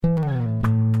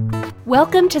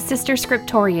Welcome to Sister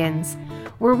Scriptorians,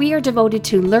 where we are devoted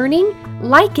to learning,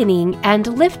 likening, and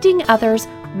lifting others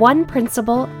one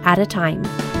principle at a time.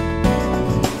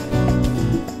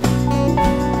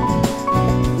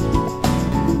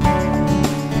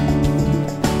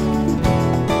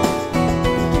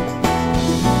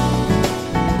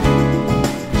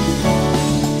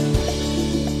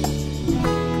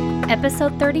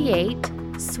 Episode 38,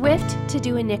 Swift to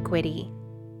Do Iniquity.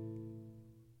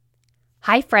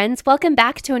 Hi friends, welcome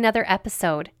back to another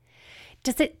episode.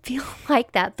 Does it feel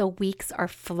like that the weeks are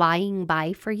flying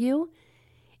by for you?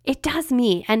 It does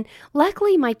me, and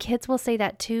luckily my kids will say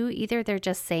that too. Either they're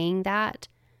just saying that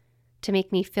to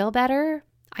make me feel better.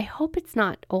 I hope it's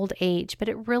not old age, but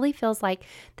it really feels like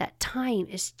that time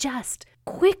is just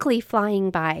quickly flying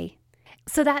by.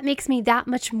 So that makes me that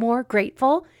much more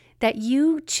grateful that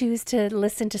you choose to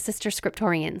listen to Sister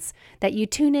Scriptorians, that you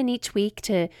tune in each week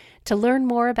to learn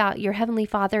more about your Heavenly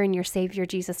Father and your Savior,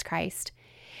 Jesus Christ.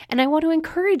 And I want to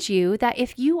encourage you that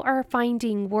if you are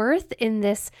finding worth in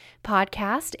this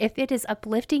podcast, if it is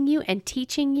uplifting you and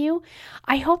teaching you,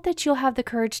 I hope that you'll have the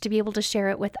courage to be able to share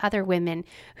it with other women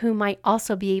who might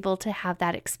also be able to have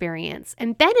that experience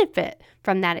and benefit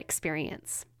from that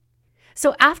experience.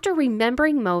 So after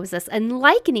remembering Moses and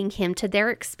likening him to their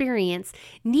experience,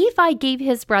 Nephi gave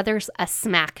his brothers a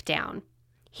smackdown.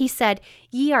 He said,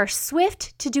 "Ye are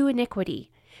swift to do iniquity,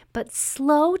 but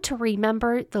slow to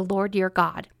remember the Lord your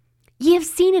God. Ye have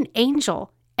seen an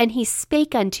angel, and he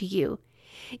spake unto you.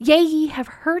 Yea, ye have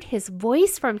heard his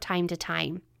voice from time to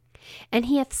time, and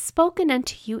he hath spoken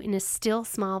unto you in a still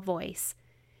small voice.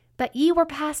 But ye were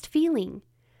past feeling,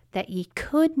 that ye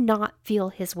could not feel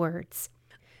his words."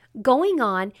 Going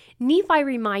on, Nephi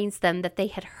reminds them that they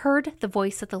had heard the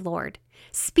voice of the Lord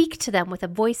speak to them with a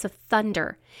voice of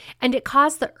thunder, and it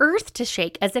caused the earth to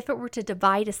shake as if it were to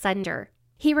divide asunder.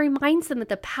 He reminds them of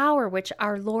the power which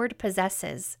our Lord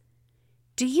possesses.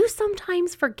 Do you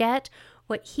sometimes forget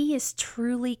what he is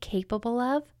truly capable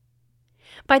of?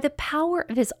 By the power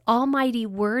of his almighty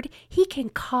word, he can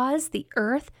cause the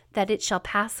earth that it shall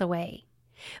pass away.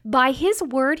 By his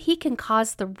word, he can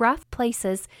cause the rough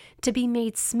places to be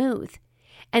made smooth,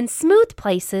 and smooth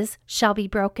places shall be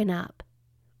broken up.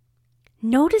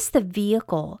 Notice the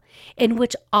vehicle in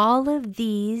which all of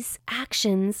these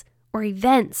actions or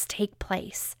events take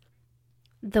place.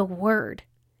 The word.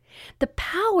 The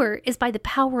power is by the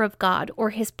power of God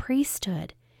or his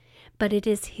priesthood, but it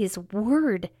is his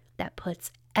word that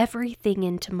puts everything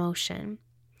into motion.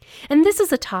 And this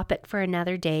is a topic for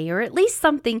another day, or at least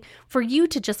something for you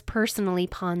to just personally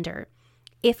ponder.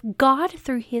 If God,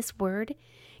 through his word,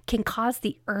 can cause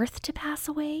the earth to pass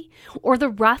away, or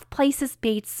the rough places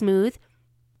made smooth,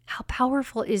 how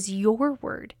powerful is your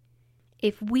word?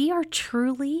 If we are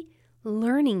truly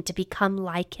learning to become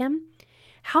like him,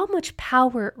 how much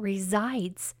power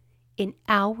resides in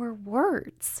our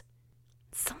words?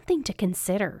 Something to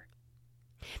consider.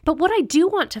 But what I do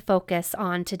want to focus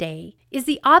on today is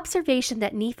the observation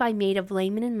that Nephi made of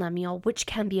Laman and Lemuel, which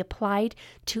can be applied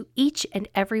to each and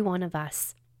every one of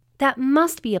us. That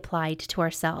must be applied to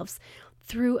ourselves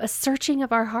through a searching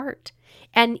of our heart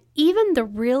and even the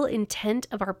real intent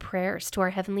of our prayers to our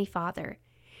Heavenly Father.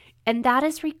 And that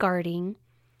is regarding,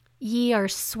 ye are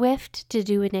swift to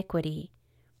do iniquity,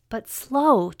 but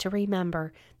slow to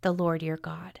remember the Lord your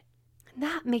God. And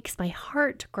that makes my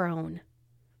heart groan.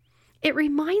 It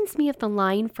reminds me of the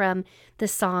line from the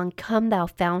song, "Come Thou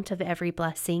Fount of Every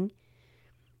Blessing."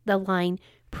 The line,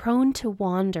 "Prone to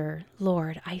wander,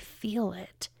 Lord, I feel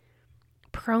it.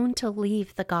 Prone to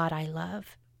leave the God I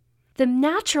love." The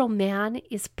natural man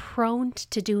is prone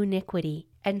to do iniquity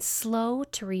and slow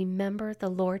to remember the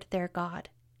Lord their God.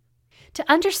 To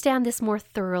understand this more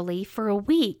thoroughly, for a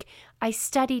week, I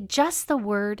studied just the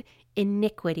word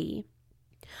iniquity.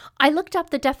 I looked up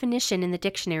the definition in the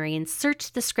dictionary and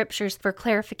searched the scriptures for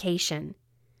clarification.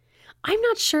 I'm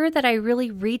not sure that I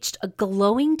really reached a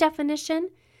glowing definition,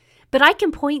 but I can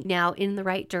point now in the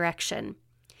right direction.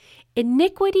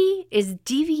 Iniquity is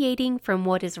deviating from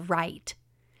what is right,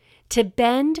 to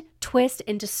bend, twist,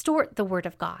 and distort the word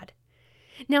of God.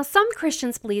 Now, some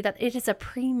Christians believe that it is a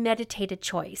premeditated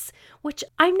choice, which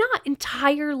I'm not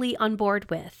entirely on board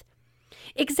with.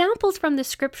 Examples from the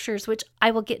scriptures, which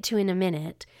I will get to in a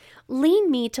minute, lead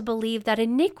me to believe that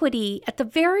iniquity, at the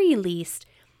very least,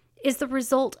 is the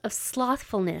result of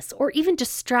slothfulness or even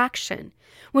distraction,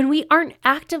 when we aren't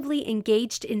actively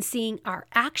engaged in seeing our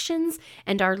actions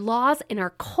and our laws and our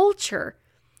culture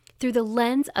through the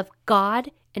lens of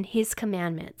God and his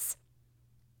commandments.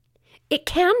 It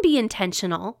can be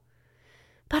intentional,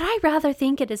 but I rather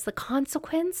think it is the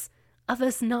consequence of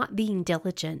us not being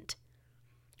diligent.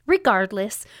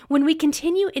 regardless, when we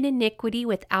continue in iniquity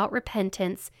without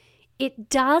repentance, it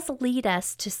does lead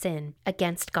us to sin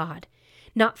against God,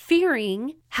 not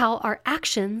fearing how our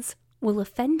actions will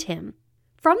offend Him.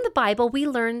 From the Bible, we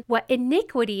learn what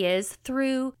iniquity is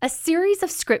through a series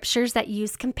of scriptures that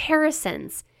use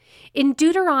comparisons. In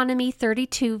Deuteronomy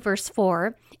 32, verse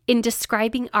 4, in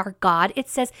describing our God, it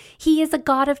says, He is a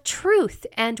God of truth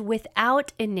and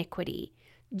without iniquity.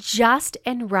 Just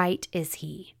and right is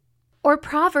He. Or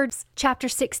Proverbs chapter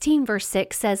 16, verse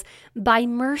 6 says, By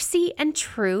mercy and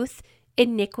truth,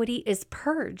 iniquity is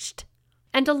purged.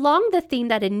 And along the theme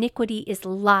that iniquity is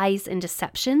lies and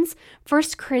deceptions, 1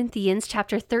 Corinthians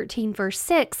chapter 13, verse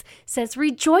 6 says,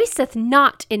 Rejoiceth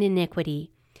not in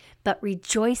iniquity, but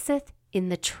rejoiceth in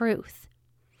the truth.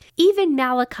 Even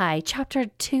Malachi chapter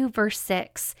 2, verse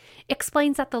 6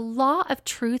 explains that the law of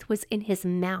truth was in his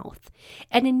mouth,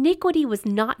 and iniquity was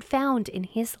not found in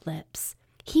his lips.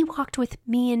 He walked with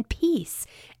me in peace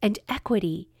and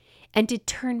equity, and did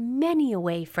turn many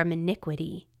away from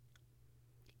iniquity.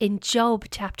 In Job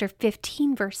chapter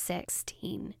 15, verse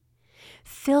 16,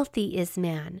 Filthy is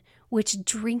man, which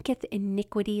drinketh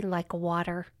iniquity like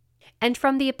water. And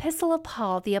from the epistle of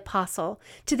Paul the apostle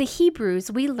to the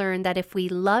Hebrews, we learn that if we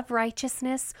love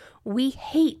righteousness, we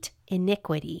hate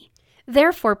iniquity.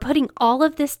 Therefore, putting all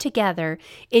of this together,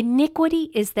 iniquity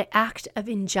is the act of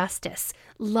injustice,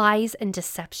 lies, and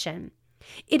deception.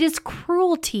 It is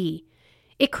cruelty.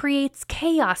 It creates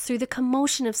chaos through the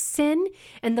commotion of sin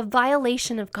and the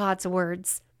violation of God's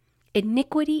words.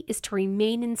 Iniquity is to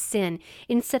remain in sin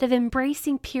instead of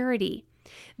embracing purity,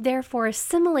 therefore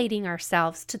assimilating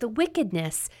ourselves to the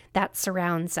wickedness that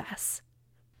surrounds us.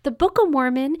 The Book of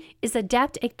Mormon is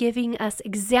adept at giving us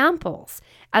examples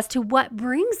as to what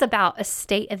brings about a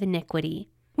state of iniquity.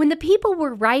 When the people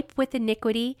were ripe with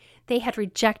iniquity, they had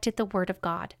rejected the word of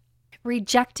God,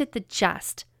 rejected the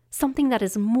just, something that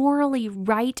is morally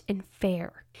right and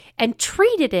fair, and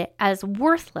treated it as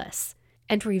worthless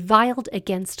and reviled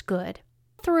against good.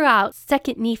 Throughout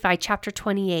 2 Nephi chapter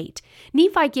 28,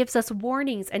 Nephi gives us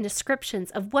warnings and descriptions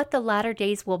of what the latter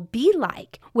days will be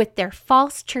like with their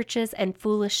false churches and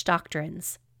foolish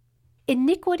doctrines.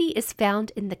 Iniquity is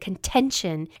found in the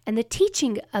contention and the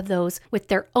teaching of those with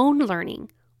their own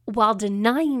learning, while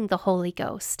denying the Holy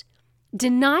Ghost,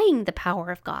 denying the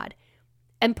power of God,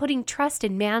 and putting trust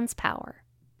in man's power.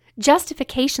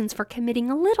 Justifications for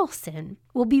committing a little sin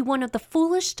will be one of the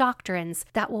foolish doctrines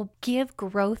that will give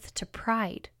growth to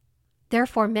pride.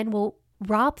 Therefore, men will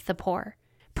rob the poor,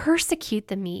 persecute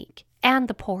the meek, and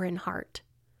the poor in heart.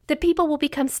 The people will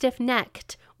become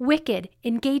stiff-necked, wicked,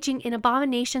 engaging in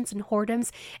abominations and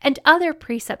whoredoms and other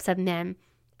precepts of men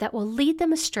that will lead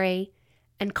them astray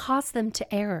and cause them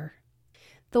to err.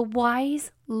 The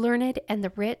wise, learned, and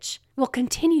the rich will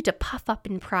continue to puff up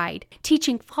in pride,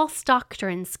 teaching false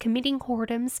doctrines, committing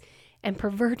whoredoms, and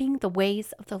perverting the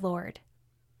ways of the Lord.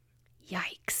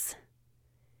 Yikes.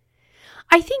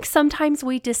 I think sometimes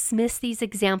we dismiss these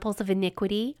examples of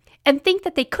iniquity and think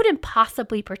that they couldn't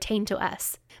possibly pertain to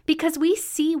us because we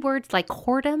see words like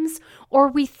whoredoms, or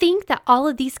we think that all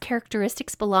of these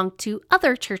characteristics belong to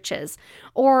other churches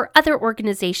or other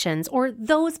organizations or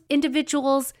those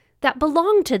individuals that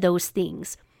belong to those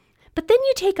things. But then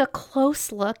you take a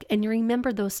close look and you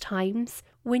remember those times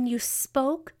when you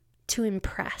spoke to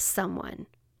impress someone,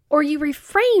 or you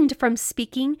refrained from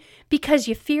speaking because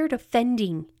you feared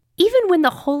offending, even when the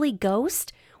Holy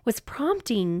Ghost was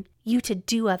prompting you to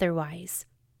do otherwise.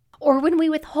 Or when we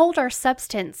withhold our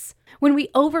substance, when we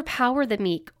overpower the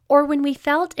meek, or when we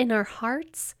felt in our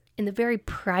hearts, in the very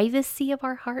privacy of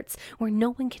our hearts, where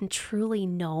no one can truly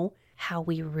know how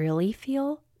we really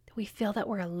feel, we feel that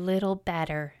we're a little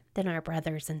better than our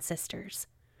brothers and sisters,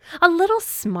 a little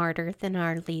smarter than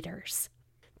our leaders,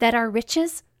 that our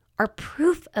riches are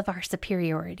proof of our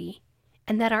superiority,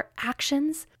 and that our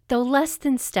actions, though less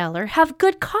than stellar, have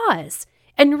good cause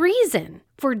and reason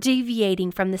for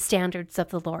deviating from the standards of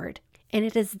the Lord. And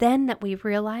it is then that we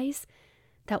realize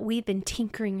that we've been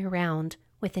tinkering around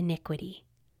with iniquity.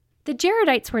 The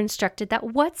Jaredites were instructed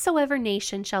that whatsoever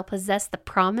nation shall possess the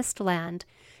promised land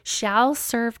shall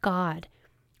serve God,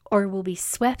 or will be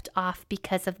swept off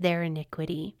because of their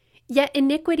iniquity. Yet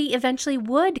iniquity eventually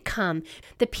would come.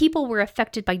 The people were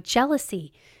affected by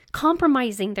jealousy,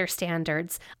 compromising their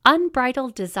standards,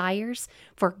 unbridled desires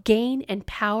for gain and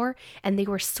power, and they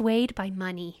were swayed by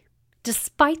money.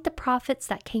 Despite the prophets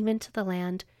that came into the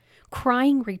land,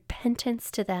 crying repentance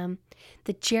to them,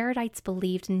 the Jaredites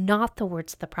believed not the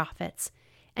words of the prophets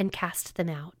and cast them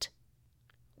out.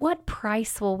 What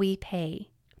price will we pay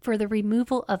for the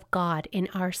removal of God in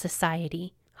our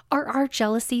society? Are our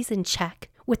jealousies in check?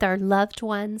 with our loved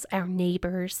ones, our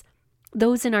neighbors,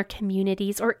 those in our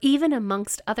communities, or even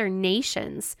amongst other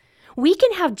nations. We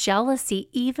can have jealousy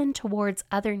even towards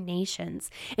other nations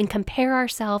and compare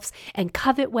ourselves and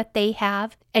covet what they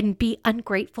have and be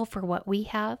ungrateful for what we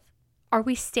have. Are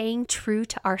we staying true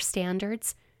to our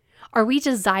standards? Are we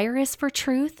desirous for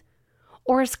truth?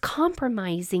 Or is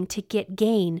compromising to get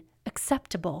gain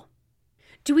acceptable?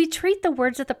 Do we treat the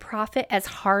words of the prophet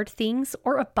as hard things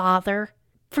or a bother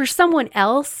for someone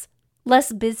else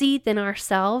less busy than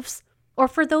ourselves, or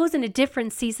for those in a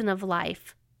different season of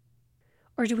life?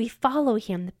 Or do we follow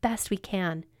him the best we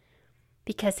can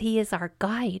because he is our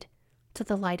guide to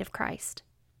the light of Christ?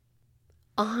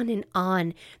 On and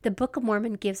on, the Book of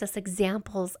Mormon gives us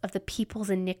examples of the people's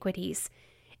iniquities,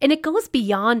 and it goes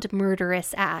beyond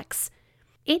murderous acts.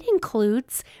 It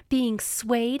includes being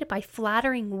swayed by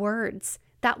flattering words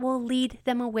that will lead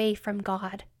them away from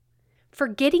God,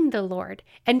 forgetting the Lord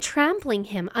and trampling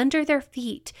him under their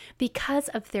feet because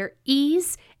of their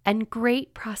ease and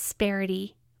great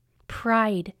prosperity,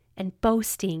 pride and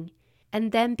boasting,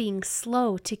 and them being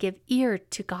slow to give ear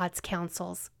to God's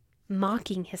counsels,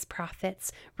 mocking his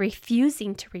prophets,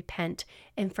 refusing to repent,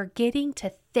 and forgetting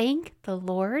to thank the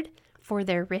Lord for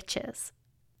their riches.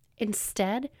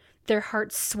 Instead, their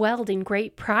hearts swelled in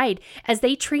great pride as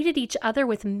they treated each other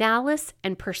with malice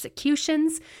and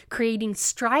persecutions, creating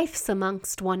strifes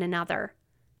amongst one another.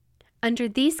 Under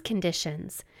these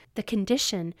conditions, the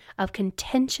condition of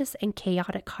contentious and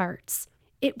chaotic hearts,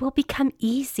 it will become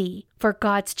easy for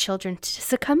God's children to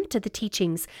succumb to the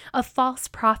teachings of false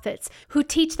prophets who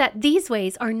teach that these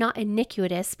ways are not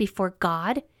iniquitous before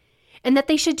God, and that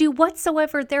they should do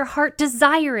whatsoever their heart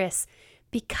desireth,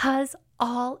 because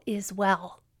all is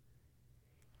well.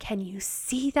 Can you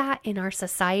see that in our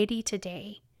society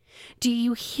today? Do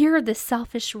you hear the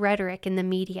selfish rhetoric in the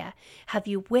media? Have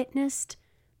you witnessed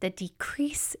the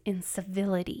decrease in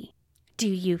civility? Do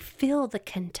you feel the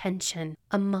contention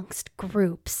amongst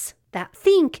groups that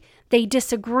think they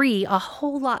disagree a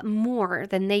whole lot more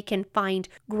than they can find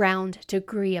ground to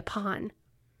agree upon?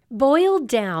 Boiled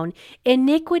down,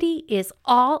 iniquity is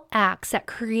all acts that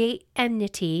create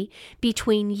enmity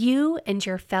between you and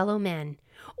your fellow men,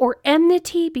 or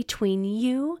enmity between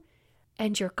you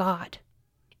and your God.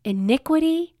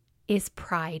 Iniquity is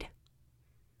pride.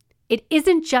 It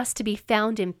isn't just to be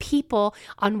found in people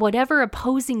on whatever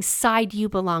opposing side you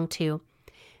belong to,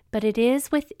 but it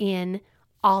is within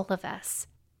all of us.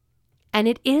 And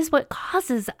it is what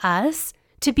causes us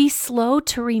to be slow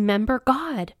to remember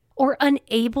God or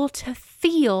unable to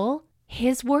feel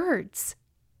his words.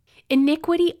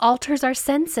 Iniquity alters our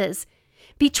senses,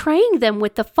 betraying them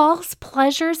with the false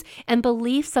pleasures and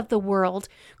beliefs of the world,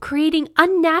 creating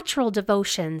unnatural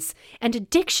devotions and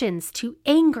addictions to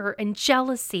anger and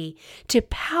jealousy, to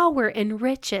power and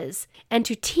riches, and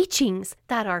to teachings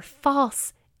that are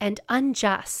false and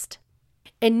unjust.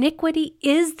 Iniquity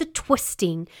is the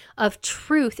twisting of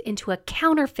truth into a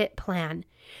counterfeit plan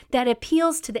that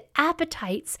appeals to the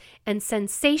appetites and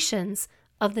sensations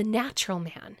of the natural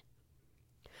man.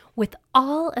 With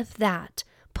all of that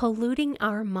polluting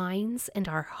our minds and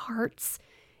our hearts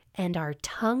and our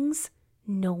tongues,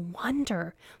 no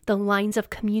wonder the lines of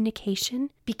communication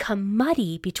become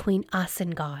muddy between us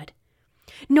and God.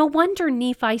 No wonder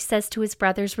Nephi says to his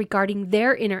brothers regarding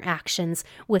their interactions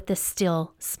with the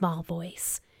still small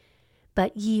voice,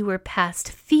 "But ye were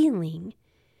past feeling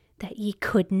that ye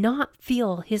could not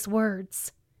feel his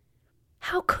words."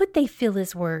 How could they feel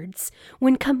his words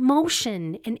when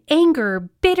commotion and anger,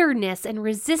 bitterness and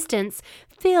resistance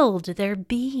filled their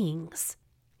beings?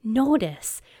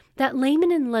 Notice that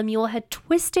Laman and Lemuel had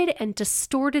twisted and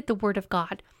distorted the word of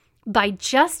God by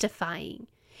justifying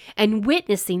and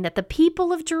witnessing that the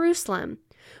people of Jerusalem,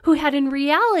 who had in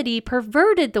reality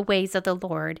perverted the ways of the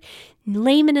Lord,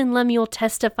 Laman and Lemuel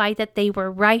testified that they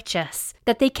were righteous,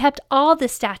 that they kept all the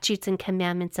statutes and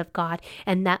commandments of God,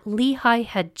 and that Lehi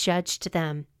had judged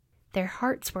them. Their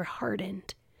hearts were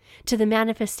hardened to the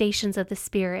manifestations of the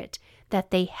Spirit that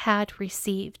they had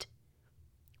received.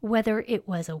 Whether it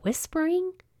was a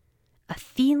whispering, a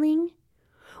feeling,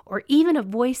 or even a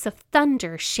voice of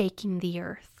thunder shaking the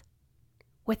earth.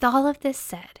 With all of this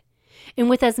said, and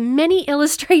with as many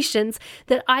illustrations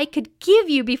that I could give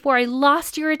you before I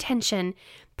lost your attention,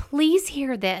 please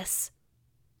hear this.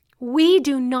 We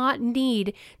do not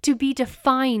need to be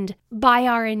defined by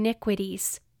our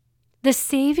iniquities. The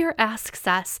Savior asks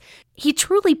us, he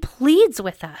truly pleads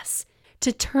with us,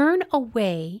 to turn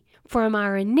away from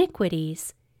our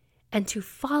iniquities and to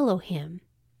follow him.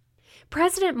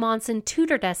 President Monson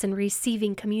tutored us in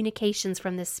receiving communications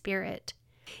from the Spirit.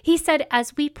 He said,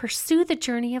 as we pursue the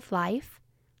journey of life,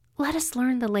 Let us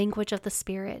learn the language of the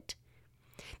Spirit.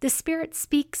 The Spirit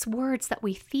speaks words that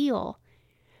we feel.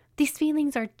 These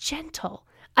feelings are gentle,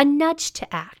 a nudge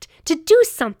to act, to do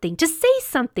something, to say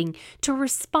something, to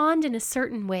respond in a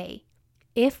certain way.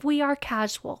 If we are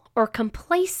casual or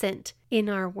complacent in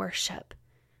our worship,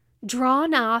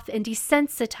 drawn off and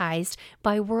desensitized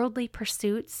by worldly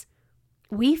pursuits,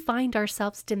 we find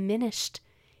ourselves diminished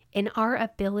in our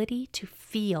ability to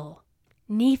feel.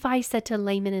 Nephi said to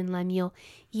Laman and Lemuel,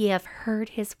 "Ye have heard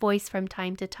his voice from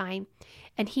time to time,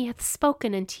 and he hath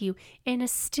spoken unto you in a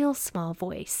still small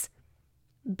voice.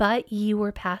 But ye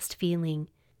were past feeling,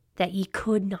 that ye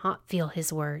could not feel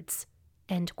his words."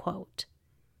 End quote.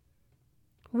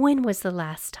 When was the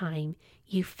last time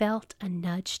you felt a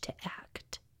nudge to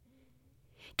act?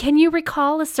 Can you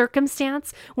recall a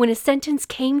circumstance when a sentence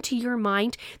came to your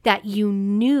mind that you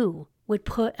knew would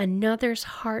put another's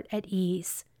heart at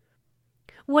ease?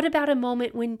 What about a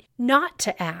moment when not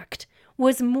to act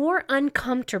was more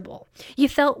uncomfortable? You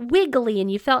felt wiggly and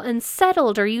you felt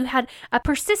unsettled, or you had a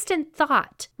persistent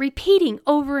thought repeating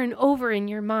over and over in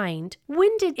your mind.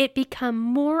 When did it become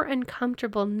more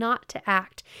uncomfortable not to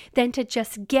act than to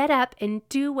just get up and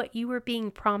do what you were being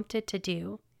prompted to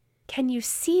do? Can you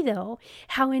see, though,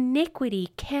 how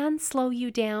iniquity can slow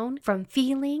you down from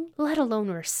feeling, let alone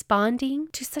responding,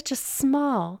 to such a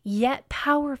small yet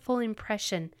powerful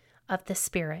impression of the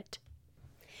Spirit?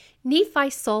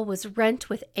 Nephi's soul was rent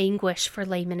with anguish for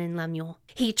Laman and Lemuel.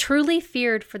 He truly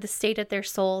feared for the state of their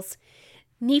souls.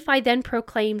 Nephi then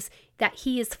proclaims that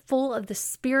he is full of the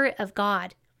Spirit of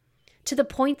God, to the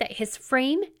point that his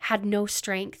frame had no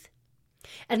strength.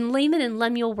 And Laman and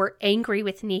Lemuel were angry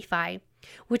with Nephi,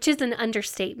 which is an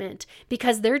understatement,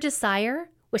 because their desire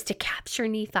was to capture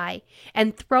Nephi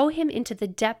and throw him into the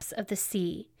depths of the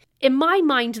sea. In my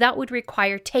mind, that would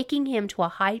require taking him to a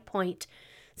high point,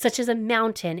 such as a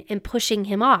mountain, and pushing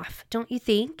him off, don't you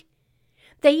think?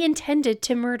 They intended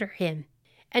to murder him.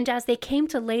 And as they came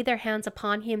to lay their hands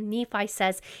upon him, Nephi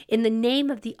says, "In the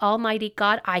name of the Almighty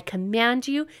God, I command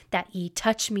you that ye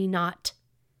touch me not."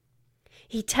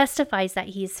 He testifies that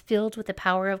he is filled with the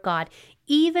power of God,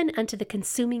 even unto the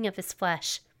consuming of his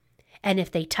flesh. And if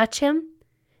they touch him,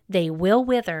 they will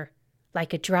wither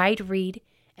like a dried reed,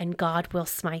 and God will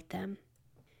smite them.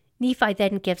 Nephi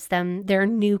then gives them their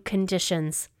new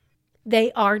conditions.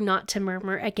 They are not to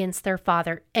murmur against their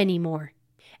father anymore,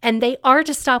 and they are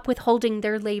to stop withholding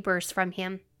their labors from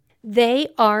him. They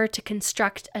are to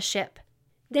construct a ship.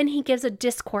 Then he gives a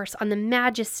discourse on the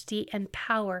majesty and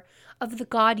power of the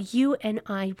God you and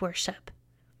I worship.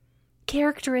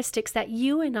 Characteristics that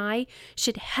you and I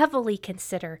should heavily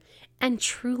consider and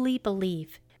truly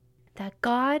believe. That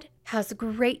God has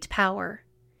great power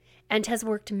and has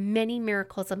worked many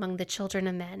miracles among the children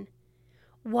of men.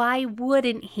 Why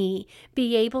wouldn't he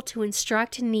be able to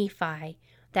instruct Nephi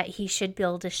that he should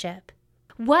build a ship?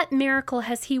 What miracle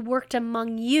has he worked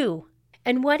among you?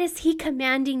 And what is he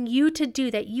commanding you to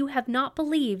do that you have not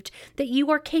believed that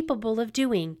you are capable of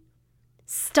doing?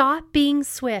 Stop being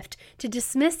swift to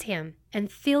dismiss him and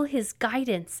feel his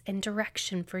guidance and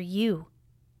direction for you.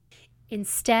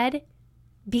 Instead,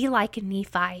 be like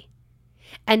Nephi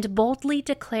and boldly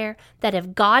declare that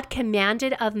if God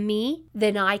commanded of me,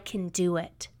 then I can do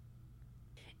it.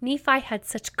 Nephi had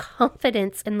such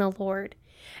confidence in the Lord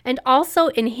and also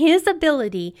in his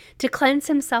ability to cleanse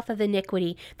himself of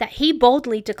iniquity that he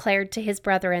boldly declared to his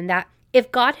brethren that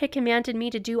if God had commanded me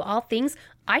to do all things,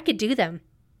 I could do them.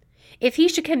 If he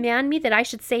should command me that I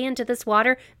should say unto this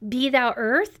water, "Be thou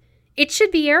earth," it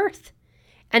should be earth.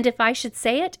 And if I should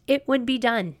say it, it would be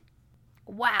done.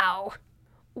 Wow.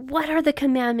 What are the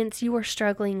commandments you are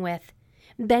struggling with,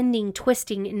 bending,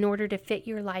 twisting in order to fit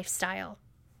your lifestyle?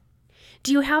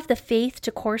 Do you have the faith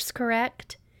to course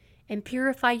correct and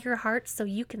purify your heart so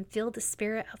you can feel the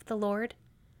Spirit of the Lord?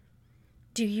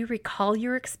 Do you recall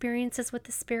your experiences with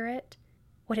the Spirit?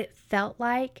 What it felt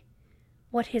like?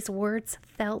 What his words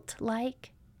felt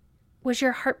like? Was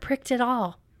your heart pricked at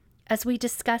all as we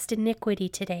discussed iniquity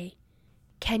today?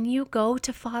 Can you go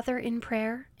to Father in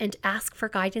prayer and ask for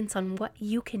guidance on what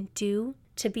you can do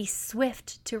to be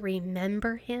swift to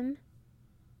remember him?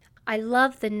 I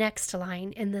love the next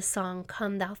line in the song,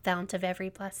 "Come Thou Fount of Every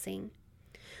Blessing."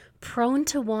 Prone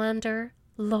to wander,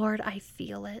 Lord, I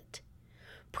feel it.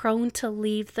 Prone to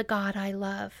leave the God I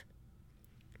love.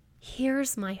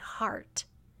 Here's my heart.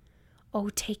 Oh,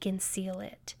 take and seal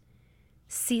it.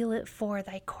 Seal it for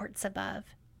thy courts above.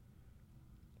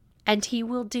 And he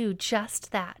will do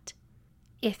just that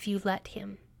if you let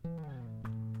him.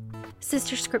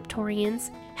 Sister Scriptorians,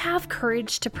 have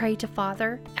courage to pray to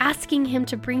Father, asking Him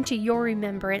to bring to your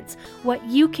remembrance what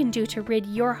you can do to rid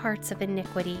your hearts of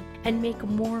iniquity and make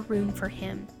more room for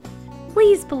Him.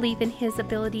 Please believe in His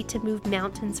ability to move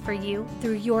mountains for you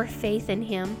through your faith in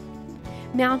Him.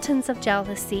 Mountains of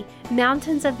jealousy,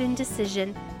 mountains of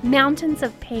indecision, mountains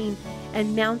of pain,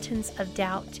 and mountains of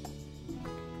doubt.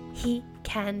 He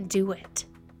can do it.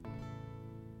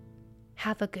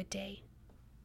 Have a good day.